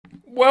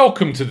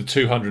Welcome to the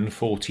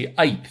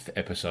 248th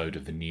episode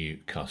of the New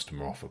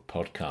Customer Offer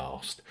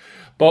podcast.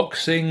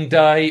 Boxing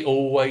Day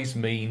always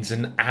means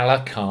an a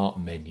la carte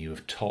menu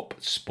of top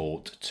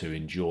sport to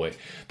enjoy.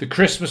 The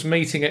Christmas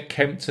meeting at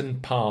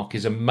Kempton Park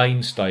is a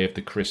mainstay of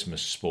the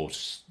Christmas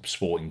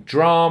sporting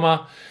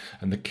drama,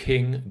 and the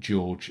King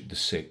George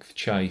VI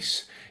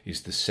chase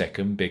is the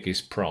second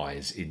biggest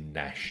prize in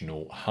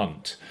National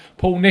Hunt.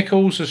 Paul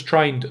Nicholls has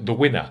trained the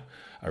winner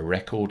a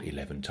record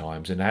 11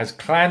 times and has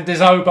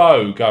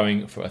Clandis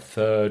going for a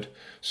third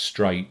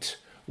straight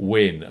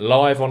win.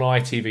 Live on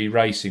ITV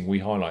Racing, we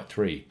highlight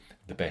three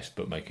of the best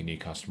bookmaker new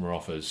customer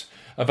offers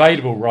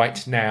available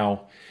right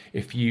now.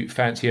 If you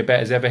fancy a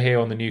bet as ever here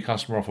on the New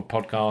Customer Offer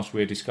podcast,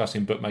 we're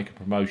discussing bookmaker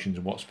promotions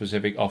and what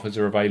specific offers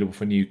are available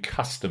for new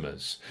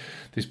customers.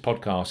 This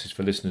podcast is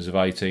for listeners of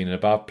 18 and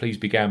above. Please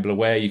be gamble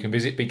aware. You can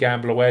visit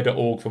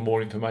begambleaware.org for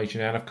more information,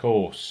 and of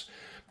course,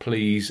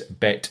 please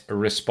bet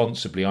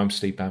responsibly. I'm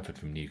Steve Bamford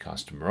from New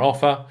Customer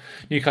Offer,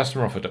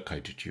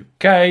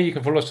 newcustomeroffer.co.uk. You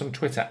can follow us on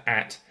Twitter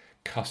at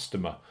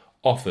Customer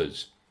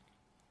Offers.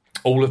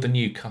 All of the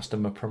new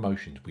customer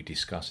promotions we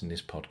discuss in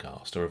this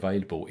podcast are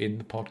available in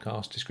the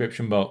podcast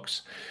description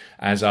box,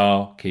 as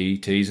are key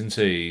T's and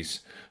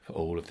C's for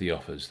all of the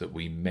offers that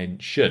we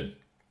mention.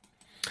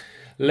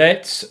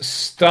 Let's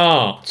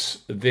start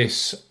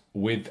this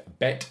with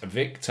Bet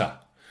Victor,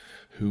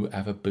 who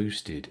have a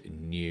boosted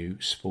new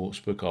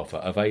sportsbook offer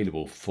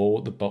available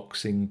for the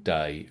Boxing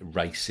Day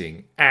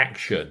racing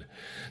action.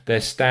 Their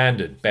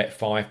standard bet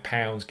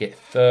 £5, get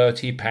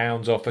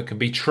 £30 offer can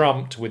be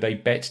trumped with a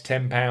bet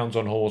 £10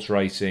 on horse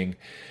racing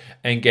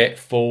and get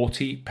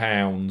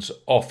 £40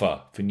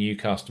 offer for new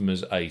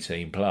customers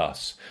 18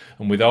 plus.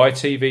 And with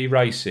ITV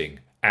Racing,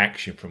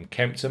 action from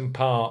Kempton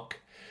Park,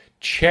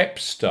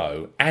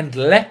 Chepstow and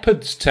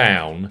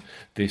Leopardstown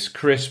this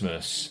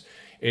Christmas.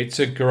 It's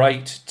a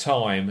great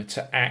time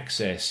to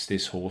access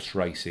this horse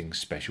racing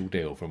special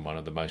deal from one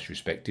of the most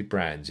respected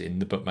brands in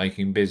the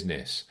bookmaking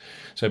business.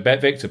 So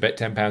Bet Victor, bet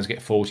 £10, get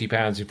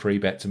 £40 in free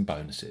bets and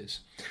bonuses.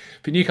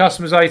 For new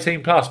customers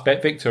 18 plus,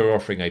 Bet Victor are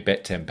offering a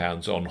bet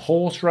 £10 on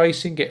horse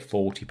racing, get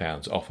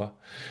 £40 offer.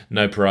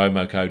 No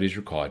promo code is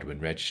required when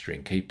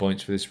registering. Key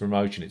points for this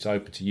promotion: it's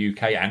open to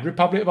UK and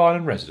Republic of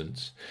Ireland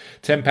residents.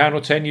 £10 or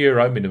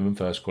 €10 minimum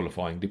first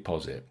qualifying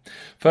deposit.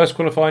 First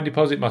qualifying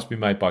deposit must be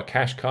made by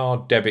cash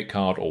card, debit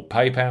card or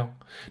PayPal.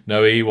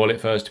 No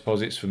e-wallet first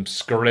deposits from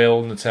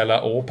Skrill,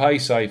 Nutella or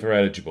PaySafe are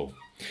eligible.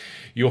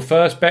 Your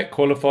first bet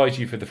qualifies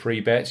you for the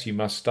free bets. You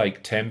must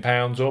stake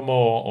 £10 or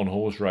more on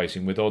horse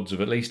racing with odds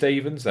of at least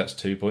evens, that's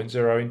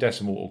 2.0 in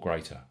decimal or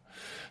greater.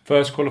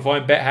 First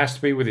qualifying bet has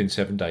to be within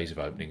 7 days of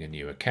opening a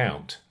new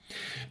account.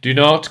 Do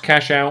not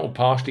cash out or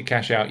partially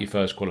cash out your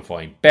first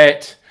qualifying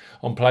bet.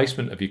 On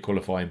placement of your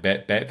qualifying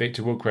bet, Bet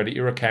Victor will credit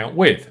your account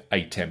with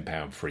a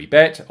 £10 free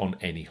bet on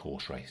any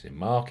horse racing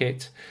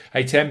market,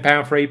 a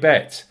 £10 free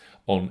bet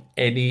on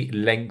any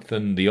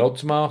lengthen the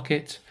odds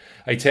market,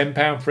 a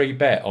 £10 free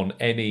bet on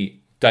any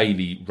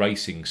daily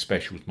racing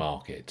specials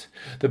market.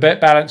 The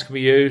bet balance can be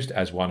used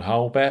as one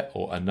whole bet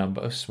or a number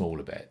of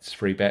smaller bets.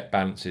 Free bet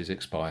balances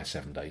expire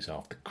 7 days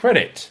after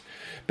credit.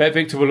 Bet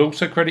Victor will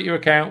also credit your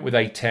account with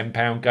a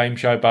 £10 game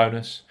show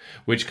bonus,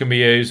 which can be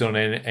used on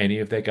any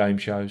of their game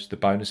shows. The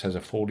bonus has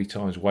a 40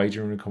 times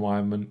wagering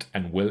requirement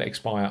and will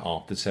expire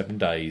after 7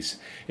 days.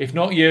 If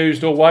not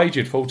used or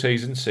wagered, full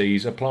T's and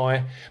C's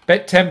apply.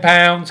 Bet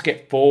 £10,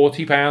 get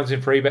 £40 in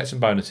free bets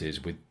and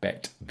bonuses with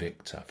Bet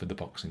Victor for the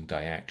Boxing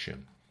Day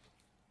action.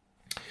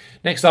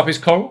 Next up is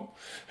Coral,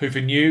 who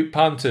for new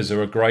punters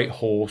are a great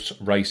horse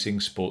racing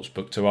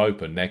sportsbook to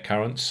open. Their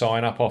current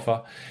sign-up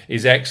offer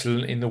is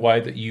excellent in the way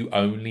that you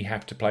only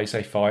have to place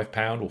a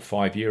 £5 or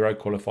 €5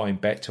 qualifying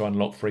bet to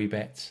unlock free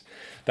bets.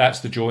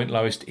 That's the joint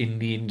lowest in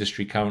the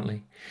industry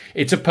currently.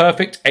 It's a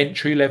perfect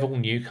entry-level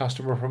new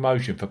customer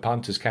promotion for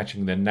punters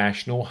catching the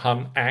National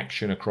Hunt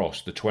action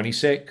across the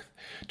 26th,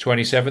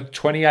 27th,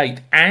 28th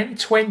and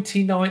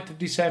 29th of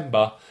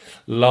December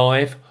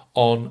live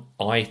on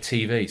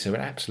ITV. So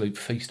an absolute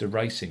feast of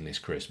racing this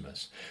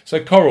Christmas.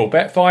 So Coral,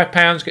 bet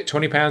 £5, get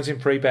 £20 in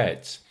free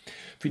bets.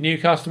 For new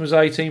customers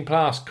 18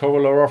 plus,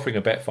 Coral are offering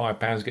a bet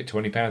 £5, get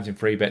 £20 in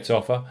free bets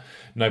offer.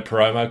 No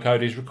promo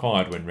code is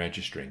required when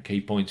registering. Key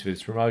points for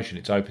this promotion: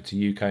 it's open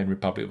to UK and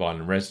Republic of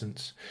Ireland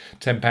residents.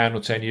 £10 or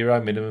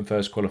 €10 minimum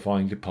first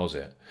qualifying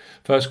deposit.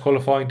 First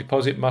qualifying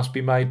deposit must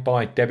be made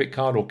by debit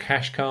card or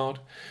cash card.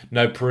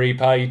 No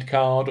prepaid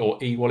card or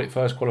e-wallet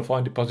first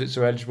qualifying deposits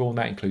are eligible, and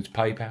that includes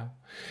PayPal.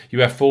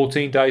 You have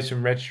 14 days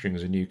from registering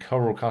as a new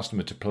Coral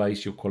customer to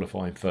place your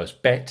qualifying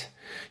first bet.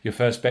 Your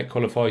first bet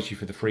qualifies you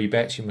for the free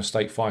bets. You must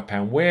stake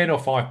 £5 win or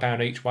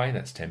 £5 each way,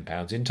 that's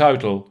 £10 in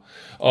total,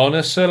 on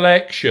a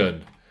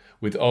selection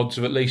with odds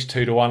of at least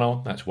 2 to 1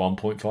 on, that's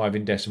 1.5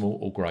 in decimal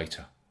or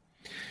greater.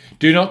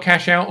 Do not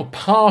cash out or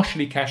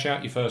partially cash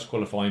out your first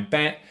qualifying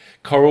bet.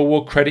 Coral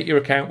will credit your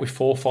account with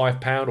 £4,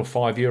 £5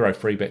 or €5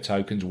 free bet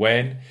tokens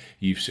when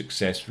you've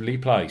successfully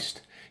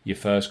placed your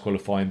first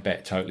qualifying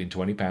bet totaling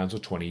 £20 or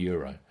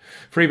 €20.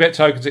 Free bet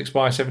tokens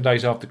expire 7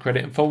 days after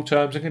credit and full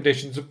terms and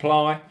conditions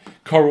apply.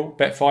 Coral,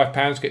 bet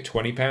 £5, get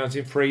 £20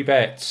 in free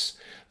bets.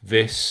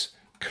 this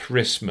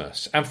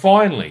Christmas. And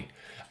finally,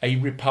 a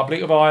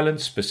Republic of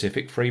Ireland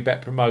specific free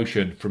bet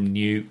promotion from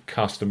new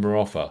customer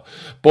offer.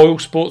 Boyle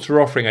Sports are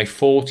offering a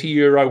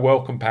 €40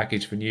 welcome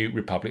package for new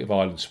Republic of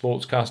Ireland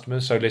sports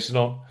customers. So listen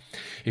on.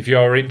 If you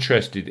are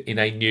interested in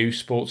a new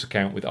sports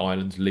account with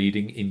Ireland's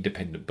leading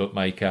independent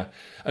bookmaker.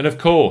 And of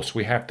course,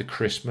 we have the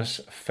Christmas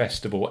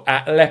festival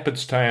at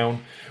Leopardstown,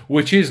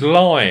 which is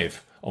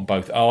live on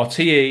both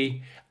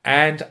RTE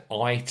and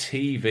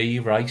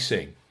ITV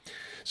Racing.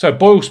 So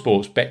Boyle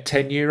Sports, bet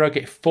 €10,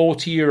 get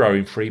 €40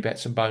 in free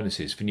bets and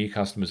bonuses for new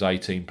customers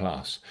 18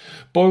 plus.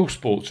 Boyle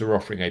Sports are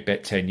offering a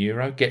bet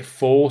 €10, get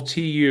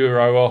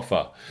 €40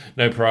 offer.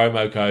 No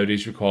promo code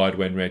is required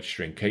when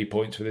registering. Key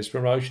points for this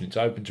promotion: it's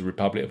open to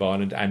Republic of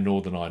Ireland and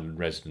Northern Ireland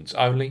residents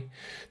only.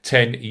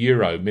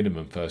 €10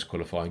 minimum first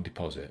qualifying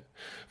deposit.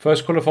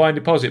 First qualifying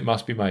deposit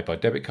must be made by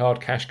debit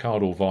card, cash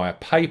card or via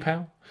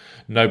PayPal.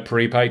 No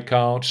prepaid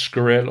card,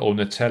 Skrill or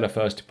Nutella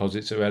first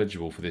deposits are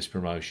eligible for this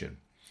promotion.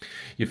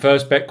 Your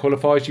first bet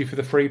qualifies you for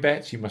the free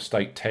bets. You must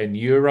stake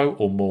 €10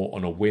 or more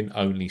on a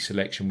win-only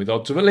selection with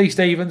odds of at least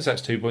evens,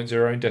 that's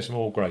 2.0 in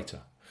decimal or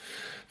greater.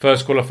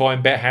 First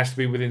qualifying bet has to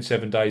be within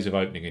 7 days of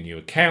opening a new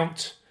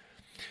account.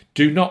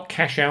 Do not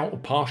cash out or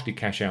partially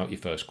cash out your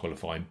first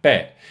qualifying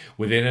bet.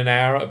 Within an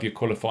hour of your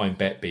qualifying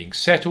bet being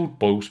settled,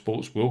 Boyle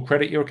Sports will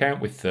credit your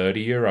account with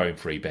 €30 in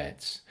free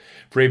bets.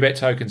 Free bet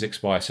tokens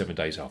expire 7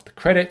 days after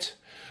credit.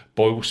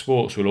 Boyle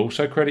Sports will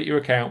also credit your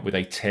account with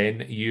a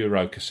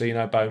 €10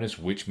 casino bonus,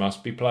 which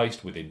must be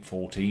placed within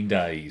 14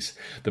 days.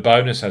 The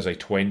bonus has a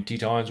 20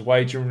 times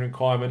wagering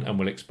requirement and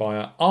will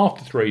expire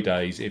after 3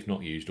 days if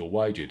not used or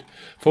wagered.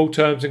 Full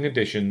terms and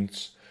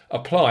conditions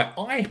apply.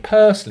 I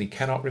personally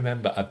cannot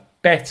remember a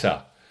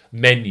better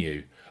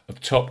menu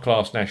of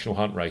top-class national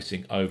hunt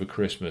racing over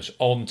Christmas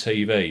on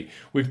TV.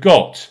 We've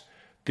got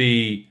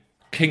the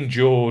King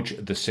George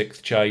VI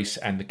Chase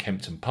and the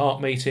Kempton Park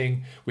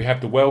meeting. We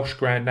have the Welsh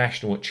Grand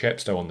National at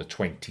Chepstow on the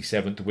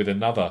 27th with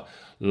another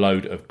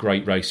load of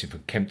great racing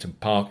from Kempton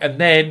Park.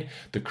 And then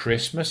the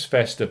Christmas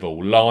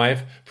Festival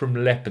live from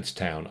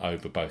Leopardstown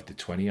over both the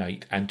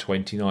 28th and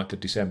 29th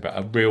of December.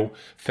 A real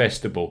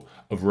festival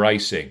of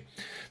racing.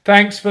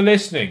 Thanks for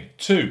listening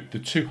to the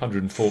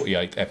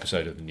 248th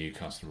episode of the New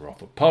Customer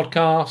Offer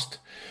podcast.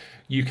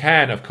 You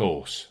can, of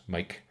course,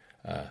 make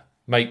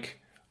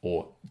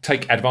or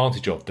take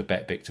advantage of the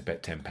Bet Victor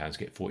bet £10,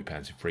 get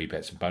 £40 in free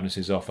bets and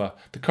bonuses offer,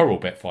 the Coral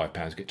bet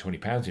 £5, get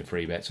 £20 in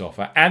free bets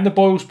offer, and the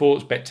Boyle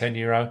Sports bet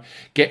 €10,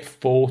 get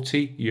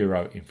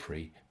 €40 in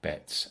free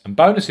bets and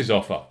bonuses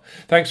offer.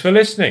 Thanks for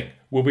listening.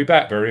 We'll be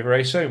back very,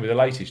 very soon with the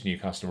latest new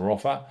customer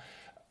offer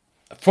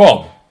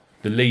from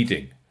the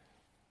leading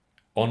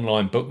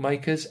online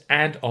bookmakers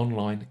and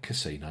online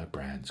casino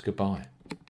brands. Goodbye.